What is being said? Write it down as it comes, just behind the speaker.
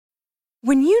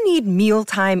When you need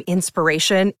mealtime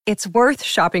inspiration, it's worth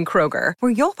shopping Kroger,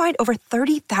 where you'll find over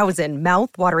 30,000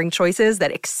 mouth-watering choices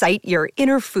that excite your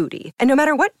inner foodie. And no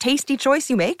matter what tasty choice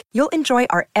you make, you'll enjoy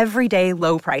our everyday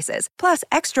low prices, plus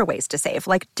extra ways to save,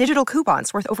 like digital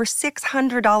coupons worth over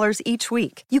 $600 each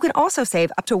week. You can also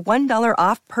save up to $1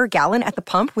 off per gallon at the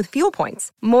pump with fuel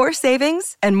points. More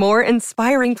savings and more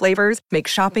inspiring flavors make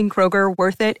shopping Kroger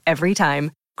worth it every time.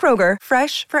 Kroger,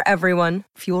 fresh for everyone.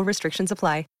 Fuel restrictions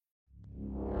apply.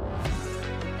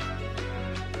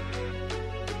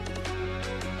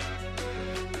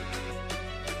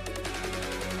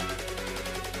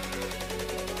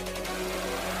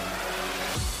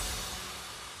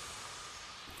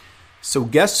 So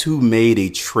guess who made a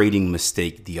trading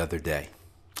mistake the other day?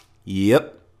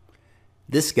 Yep,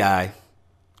 this guy.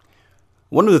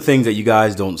 One of the things that you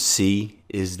guys don't see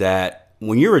is that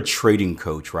when you're a trading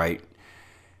coach, right,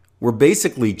 we're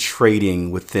basically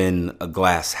trading within a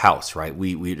glass house, right?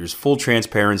 There's full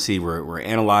transparency. We're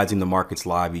analyzing the markets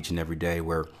live each and every day.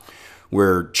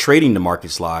 We're trading the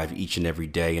markets live each and every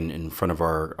day in front of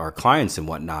our clients and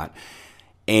whatnot.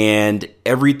 And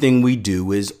everything we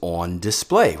do is on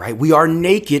display, right? We are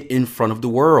naked in front of the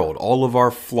world. All of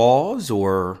our flaws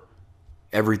or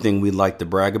everything we like to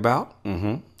brag about,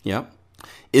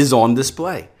 is on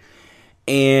display.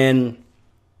 And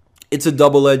it's a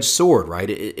double-edged sword, right?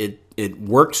 It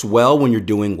works well when you're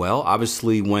doing well.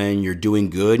 Obviously, when you're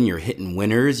doing good and you're hitting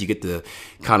winners, you get to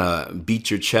kind of beat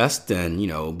your chest and,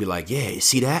 be like, yeah, you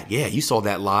see that? Yeah, you saw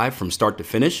that live from start to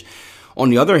finish. On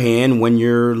the other hand, when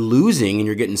you're losing and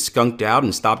you're getting skunked out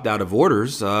and stopped out of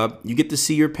orders, you get to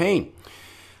see your pain.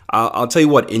 I'll tell you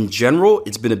what, in general,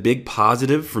 it's been a big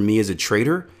positive for me as a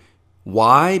trader.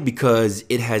 Why? Because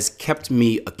it has kept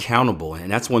me accountable. And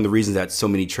that's one of the reasons that so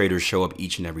many traders show up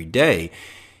each and every day.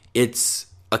 It's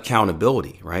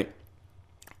accountability, right?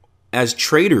 As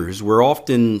traders, we're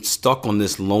often stuck on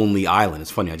this lonely island. It's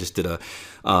funny, I just did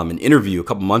an interview a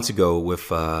couple months ago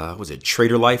with, was it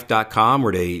TraderLife.com,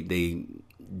 where they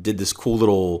did this cool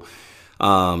little,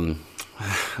 I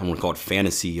want to call it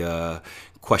fantasy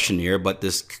questionnaire, but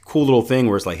this cool little thing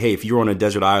where it's like, hey, if you were on a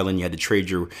desert island, you had to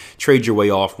trade your way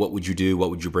off, what would you do? What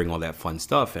would you bring? All that fun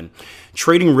stuff. And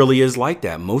trading really is like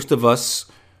that. Most of us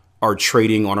are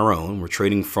trading on our own. We're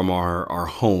trading from our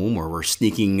home, or we're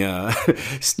sneaking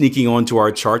onto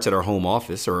our charts at our home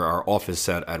office or our office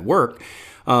at work.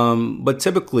 But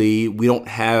typically, we don't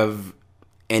have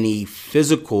any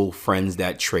physical friends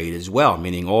that trade as well,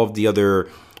 meaning all of the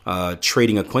other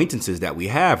trading acquaintances that we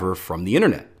have are from the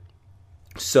internet.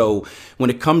 So when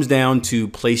it comes down to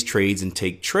place trades and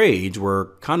take trades,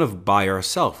 we're kind of by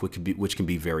ourselves, which can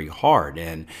be very hard.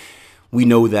 And we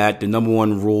know that the number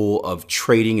one rule of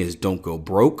trading is don't go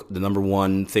broke. The number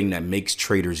one thing that makes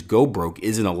traders go broke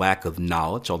isn't a lack of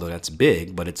knowledge, although that's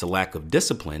big, but it's a lack of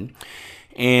discipline.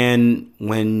 And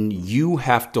when you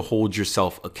have to hold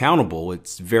yourself accountable,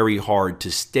 it's very hard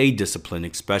to stay disciplined,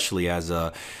 especially as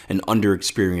an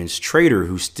underexperienced trader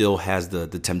who still has the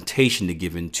temptation to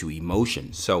give into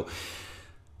emotions. So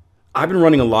I've been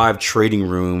running a live trading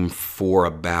room for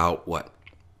about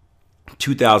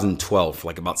 2012,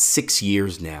 like about 6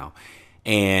 years now.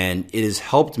 And it has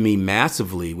helped me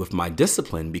massively with my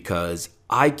discipline because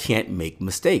I can't make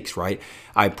mistakes, right?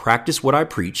 I practice what I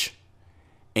preach.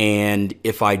 And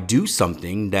if I do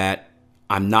something that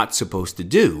I'm not supposed to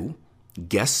do,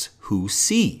 guess who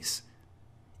sees?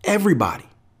 Everybody,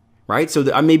 right?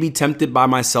 So I may be tempted by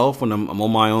myself when I'm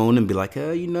on my own and be like,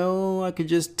 I could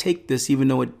just take this even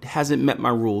though it hasn't met my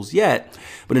rules yet.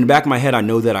 But in the back of my head, I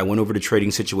know that I went over the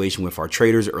trading situation with our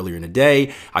traders earlier in the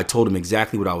day. I told them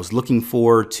exactly what I was looking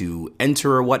for to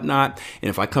enter or whatnot. And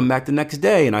if I come back the next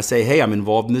day and I say, hey, I'm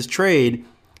involved in this trade,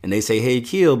 and they say, hey,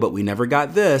 Akil, but we never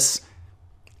got this,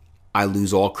 I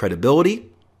lose all credibility.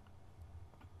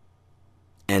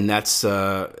 And that's,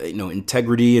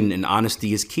 integrity and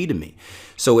honesty is key to me.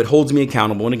 So it holds me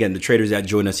accountable. And again, the traders that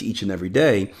join us each and every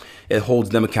day, it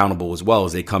holds them accountable as well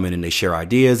as they come in and they share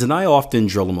ideas. And I often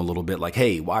drill them a little bit like,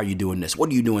 hey, why are you doing this? What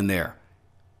are you doing there?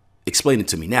 Explain it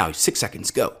to me now. 6 seconds,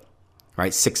 go.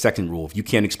 Right? 6-second rule. If you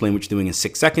can't explain what you're doing in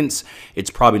 6 seconds, it's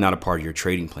probably not a part of your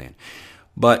trading plan.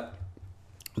 But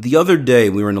the other day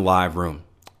we were in a live room.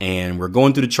 And we're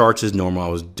going through the charts as normal. I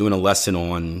was doing a lesson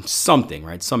on something,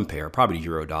 right? Some pair, probably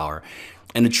euro dollar.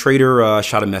 And the trader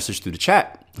shot a message through the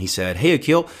chat. He said, hey,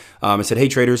 Akil. I said, hey,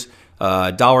 traders,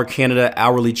 dollar Canada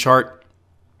hourly chart,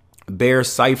 bear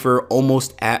cipher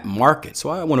almost at market. So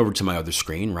I went over to my other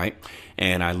screen, right?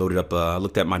 And I loaded up,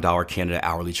 looked at my dollar Canada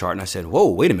hourly chart. And I said, whoa,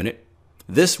 wait a minute.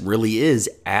 This really is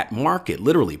at market.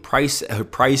 Literally, price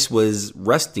was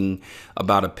resting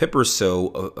about a pip or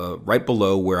so right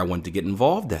below where I wanted to get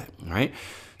involved at. Right,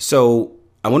 so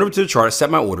I went over to the chart. I set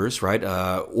my orders. Right,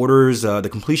 the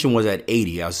completion was at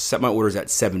 80. I set my orders at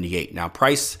 78. Now,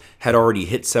 price had already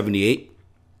hit 78,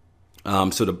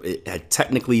 so it had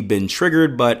technically been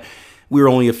triggered, but we were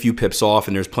only a few pips off,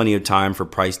 and there's plenty of time for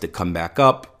price to come back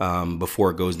up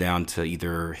before it goes down to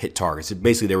either hit targets.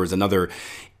 Basically, there was another.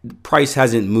 Price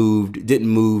didn't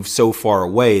move so far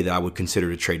away that I would consider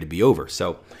the trade to be over.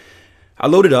 So I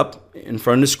loaded up in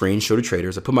front of the screen, showed the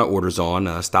traders. I put my orders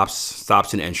on,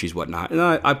 stops and entries, whatnot, and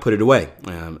I put it away.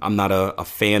 I'm not a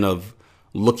fan of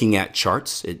looking at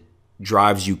charts. It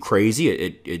drives you crazy.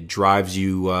 It drives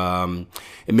you.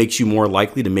 It makes you more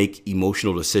likely to make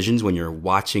emotional decisions when you're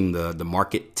watching the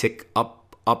market tick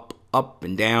up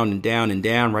and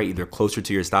down, right? Either closer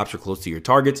to your stops or close to your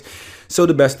targets. So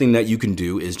the best thing that you can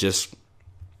do is just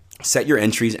set your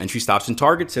entry stops, and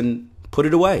targets, and put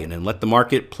it away, and then let the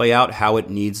market play out how it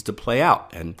needs to play out.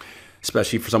 And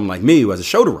especially for someone like me who has a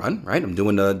show to run, right? I'm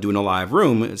doing a live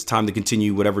room. It's time to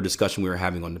continue whatever discussion we were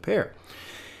having on the pair.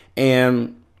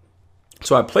 And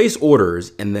so I place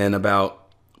orders, and then about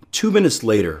 2 minutes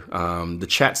later, the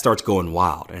chat starts going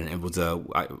wild, and it was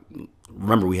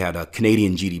remember, we had a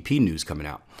Canadian GDP news coming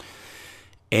out.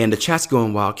 And the chat's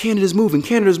going wild. Canada's moving.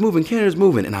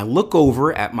 And I look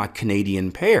over at my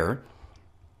Canadian pair,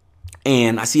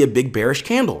 and I see a big bearish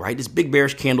candle, right? This big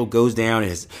bearish candle goes down.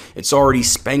 It's already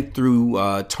spanked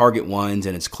through target ones,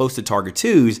 and it's close to target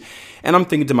twos. And I'm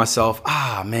thinking to myself,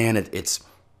 man, it's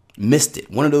missed it.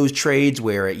 One of those trades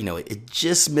where, it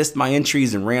just missed my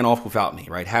entries and ran off without me,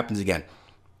 right? Happens again.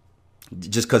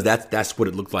 Just because that's what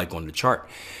it looked like on the chart.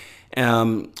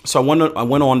 So I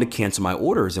went on to cancel my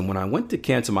orders, and when I went to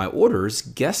cancel my orders,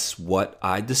 guess what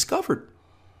I discovered?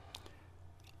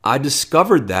 I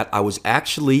discovered that I was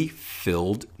actually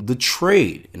filled the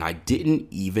trade, and I didn't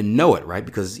even know it, right?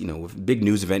 Because, if a big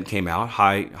news event came out,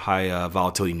 high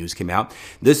volatility news came out,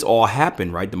 this all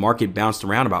happened, right? The market bounced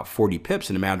around about 40 pips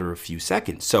in a matter of a few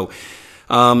seconds. So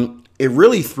it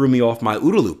really threw me off my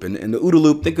OODA loop, and the OODA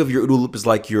loop, think of your OODA loop as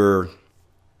like your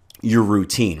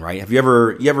routine, right? Have you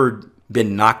ever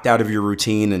been knocked out of your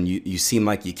routine and you seem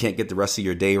like you can't get the rest of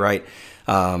your day right?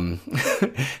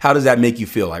 How does that make you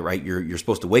feel? Like, right? You're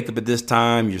supposed to wake up at this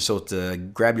time. You're supposed to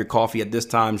grab your coffee at this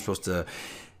time. You're supposed to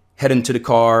head into the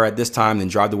car at this time, then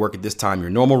drive to work at this time, your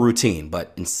normal routine.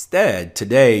 But instead,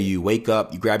 today you wake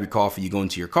up, you grab your coffee, you go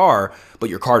into your car,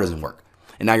 but your car doesn't work.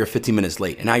 And now you're 15 minutes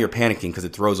late. And now you're panicking because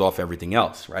it throws off everything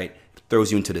else, right? It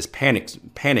throws you into this panic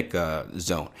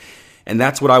zone. And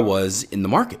that's what I was in the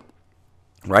market,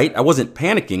 right? I wasn't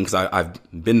panicking because I've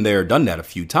been there, done that a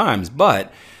few times,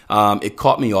 but it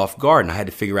caught me off guard, and I had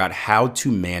to figure out how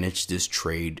to manage this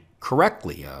trade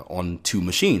correctly on two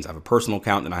machines. I have a personal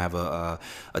account, and I have a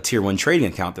tier one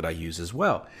trading account that I use as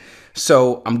well.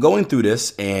 So I'm going through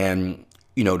this, and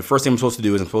the first thing I'm supposed to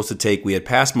do is we had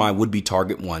passed my would-be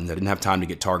target ones. I didn't have time to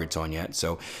get targets on yet.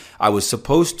 So I was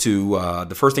supposed to,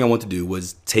 the first thing I wanted to do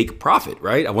was take profit,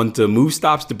 right? I wanted to move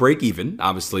stops to break even,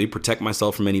 obviously, protect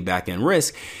myself from any back-end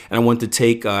risk. And I wanted to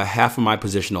take half of my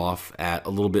position off at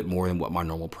a little bit more than what my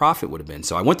normal profit would have been.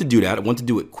 So I want to do that. I want to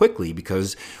do it quickly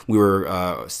because we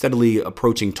were steadily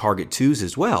approaching target twos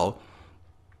as well.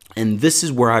 And this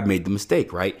is where I made the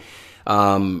mistake, right?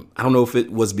 I don't know if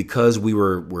it was because we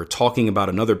were talking about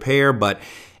another pair, but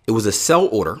it was a sell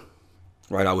order,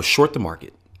 right? I was short the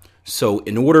market. So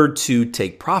in order to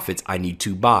take profits, I need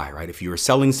to buy, right? If you are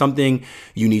selling something,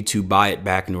 you need to buy it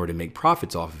back in order to make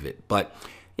profits off of it. But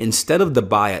instead of the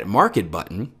buy at market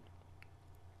button,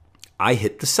 I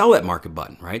hit the sell at market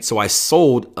button, right? So I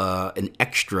sold an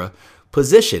extra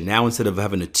position. Now, instead of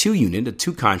having a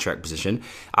 2 contract position,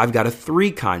 I've got a 3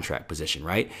 contract position,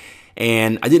 right?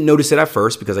 And I didn't notice it at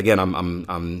first because, again,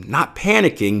 I'm not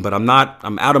panicking, but I'm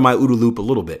out of my OODA loop a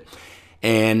little bit.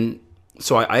 And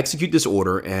so I execute this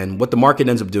order, and what the market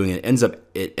ends up doing,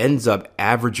 it ends up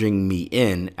averaging me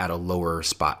in at a lower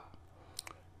spot.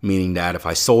 Meaning that if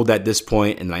I sold at this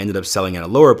point and I ended up selling at a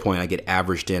lower point, I get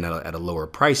averaged in at a lower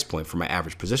price point for my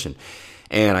average position.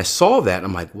 And I saw that, and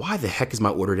I'm like, why the heck is my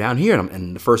order down here?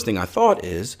 And the first thing I thought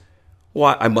is,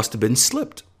 well, I must have been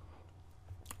slipped.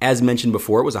 As mentioned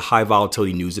before, it was a high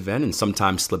volatility news event, and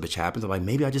sometimes slippage happens. I'm like,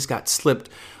 maybe I just got slipped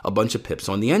a bunch of pips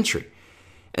on the entry.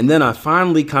 And then I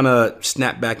finally kind of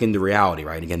snapped back into reality,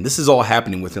 right? Again, this is all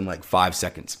happening within like 5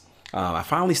 seconds. I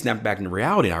finally snapped back into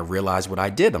reality, and I realized what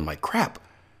I did. I'm like, crap,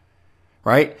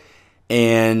 right?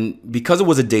 And because it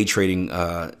was a day trading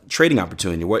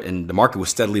opportunity, and the market was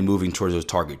steadily moving towards those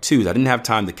target twos, I didn't have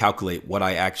time to calculate what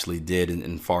I actually did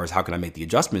in far as how can I make the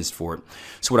adjustments for it.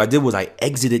 So what I did was I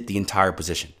exited the entire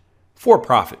position for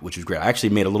profit, which was great. I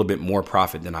actually made a little bit more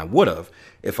profit than I would have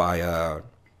if I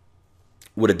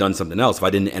would have done something else, if I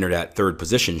didn't enter that third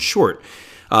position short.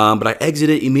 But I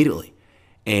exited immediately.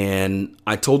 And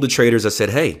I told the traders, I said,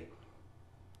 hey,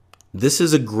 this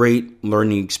is a great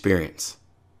learning experience.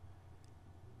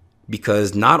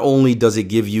 Because not only does it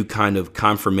give you kind of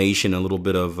confirmation, a little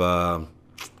bit of, I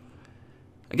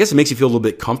guess it makes you feel a little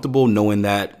bit comfortable knowing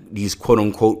that these quote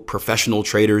unquote professional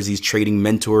traders, these trading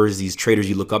mentors, these traders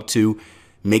you look up to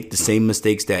make the same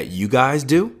mistakes that you guys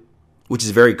do, which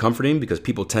is very comforting because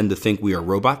people tend to think we are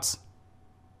robots,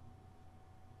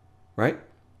 right?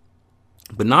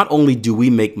 But not only do we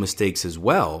make mistakes as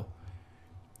well,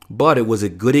 but it was a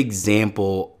good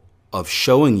example of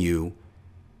showing you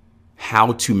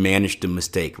how to manage the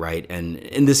mistake, right? And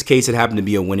in this case, it happened to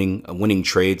be a winning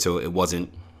trade, so it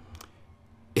wasn't.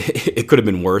 It could have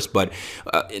been worse, but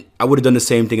I would have done the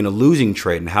same thing in a losing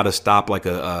trade and how to stop like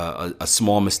a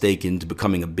small mistake into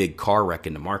becoming a big car wreck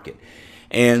in the market.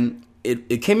 And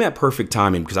it came at perfect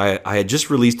timing because I had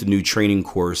just released a new training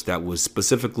course that was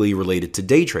specifically related to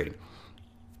day trading.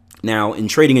 Now, in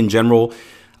trading in general,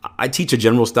 I teach a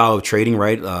general style of trading,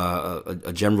 right?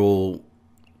 A general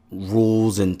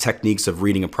rules and techniques of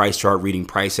reading a price chart, reading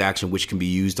price action, which can be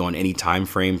used on any time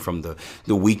frame from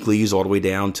the weeklies all the way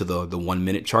down to the 1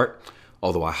 minute chart.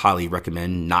 Although I highly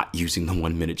recommend not using the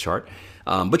 1 minute chart.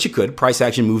 But you could. Price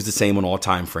action moves the same on all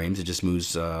time frames. It just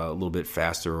moves a little bit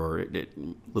faster or a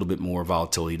little bit more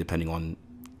volatility depending on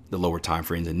the lower time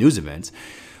frames and news events.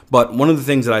 But one of the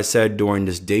things that I said during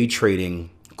this day trading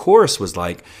course was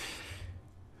like,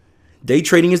 day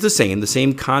trading is the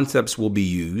same concepts will be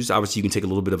used. Obviously, you can take a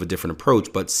little bit of a different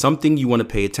approach, but something you want to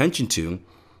pay attention to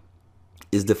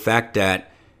is the fact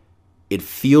that it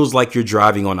feels like you're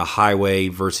driving on a highway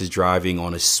versus driving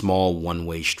on a small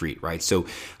one-way street, right? So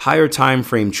higher time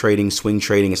frame trading, swing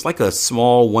trading, it's like a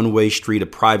small one-way street, a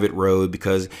private road,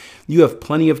 because you have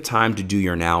plenty of time to do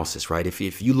your analysis, right?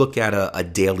 If you look at a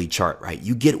daily chart, right,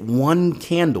 you get one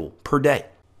candle per day.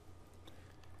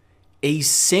 A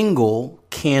single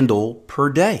candle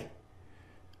per day.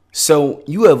 So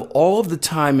you have all of the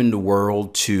time in the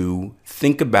world to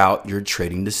think about your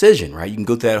trading decision, right? You can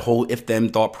go through that whole if-then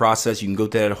thought process. You can go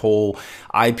through that whole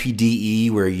IPDE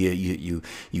where you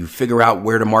figure out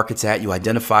where the market's at. You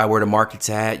identify where the market's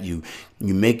at. You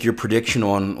make your prediction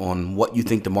on what you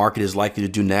think the market is likely to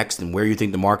do next and where you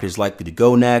think the market is likely to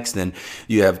go next. Then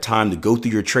you have time to go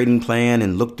through your trading plan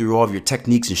and look through all of your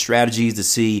techniques and strategies to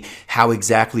see how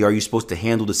exactly are you supposed to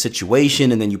handle the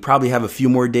situation. And then you probably have a few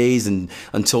more days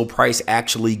until price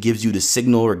actually gives you the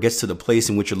signal or gets to the place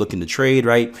in which you're looking to trade,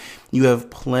 right? You have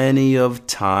plenty of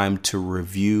time to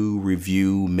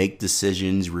review, make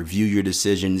decisions, review your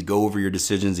decisions, go over your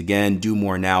decisions again, do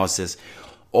more analysis.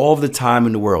 All of the time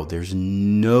in the world. There's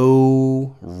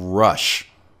no rush.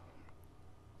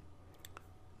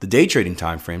 The day trading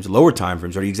time frames, the lower time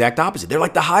frames, are the exact opposite. They're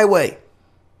like the highway.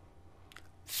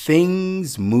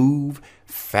 Things move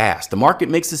fast. The market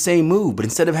makes the same move, but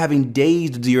instead of having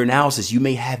days to do your analysis, you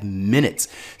may have minutes.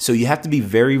 So you have to be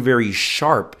very, very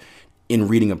sharp in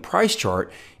reading a price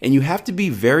chart, and you have to be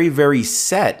very, very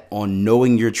set on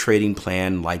knowing your trading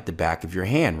plan like the back of your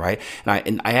hand, right?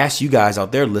 And I asked you guys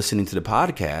out there listening to the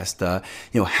podcast,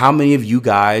 how many of you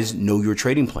guys know your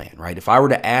trading plan, right? If I were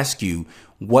to ask you,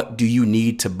 what do you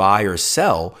need to buy or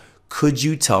sell? Could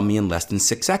you tell me in less than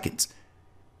 6 seconds?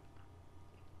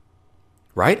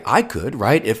 Right? I could,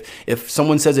 right? If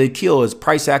someone says, hey, Akil, is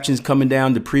price actions coming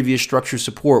down to previous structure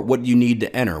support, what do you need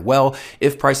to enter? Well,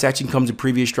 if price action comes to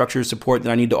previous structure support,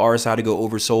 then I need the RSI to go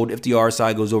oversold. If the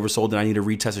RSI goes oversold, then I need to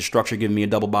retest a structure, giving me a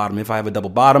double bottom. If I have a double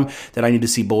bottom, then I need to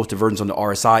see bullish divergence on the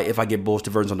RSI. If I get bullish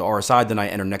divergence on the RSI, then I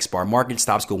enter next bar market.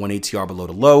 Stops go 1 ATR below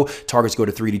the low. Targets go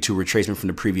to 3D2 retracement from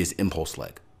the previous impulse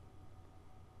leg.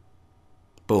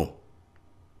 Boom.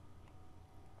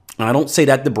 And I don't say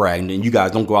that to brag, and you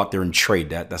guys don't go out there and trade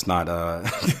that. That's not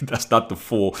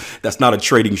that's not a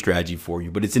trading strategy for you,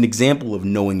 but it's an example of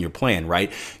knowing your plan,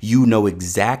 right? You know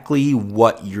exactly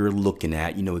what you're looking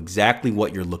at. You know exactly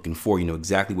what you're looking for. You know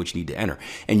exactly what you need to enter.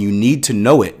 And you need to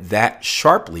know it that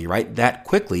sharply, right? That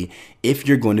quickly if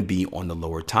you're going to be on the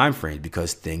lower time frame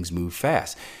because things move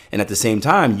fast. And at the same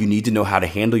time, you need to know how to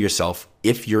handle yourself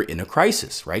if you're in a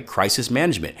crisis, right? Crisis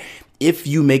management. If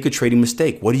you make a trading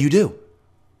mistake, what do?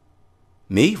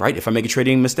 Me, right? If I make a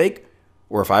trading mistake,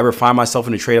 or if I ever find myself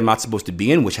in a trade I'm not supposed to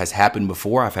be in, which has happened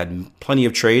before, I've had plenty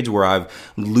of trades where I've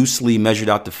loosely measured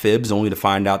out the fibs only to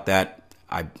find out that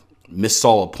I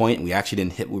missaw a point and we actually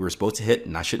didn't hit what we were supposed to hit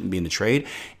and I shouldn't be in the trade,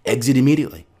 exit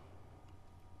immediately.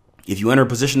 If you enter a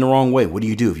position the wrong way, what do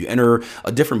you do? If you enter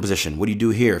a different position, what do you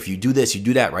do here? If you do this, you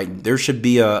do that, right? There should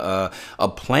be a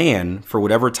plan for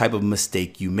whatever type of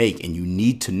mistake you make, and you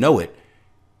need to know it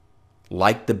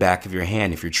like the back of your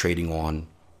hand if you're trading on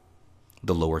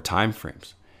the lower time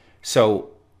frames. So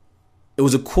it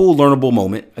was a cool, learnable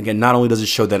moment. Again, not only does it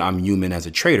show that I'm human as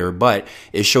a trader, but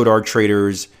it showed our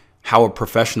traders how a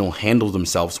professional handles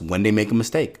themselves when they make a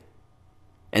mistake,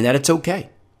 and that it's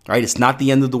okay, right? It's not the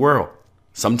end of the world.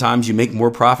 Sometimes you make more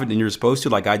profit than you're supposed to,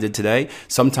 like I did today.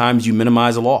 Sometimes you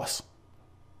minimize a loss.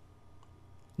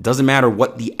 It doesn't matter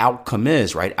what the outcome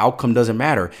is, right? Outcome doesn't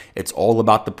matter. It's all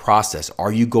about the process.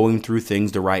 Are you going through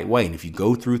things the right way? And if you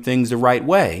go through things the right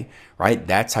way, right,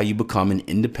 that's how you become an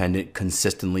independent,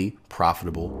 consistently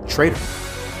profitable trader.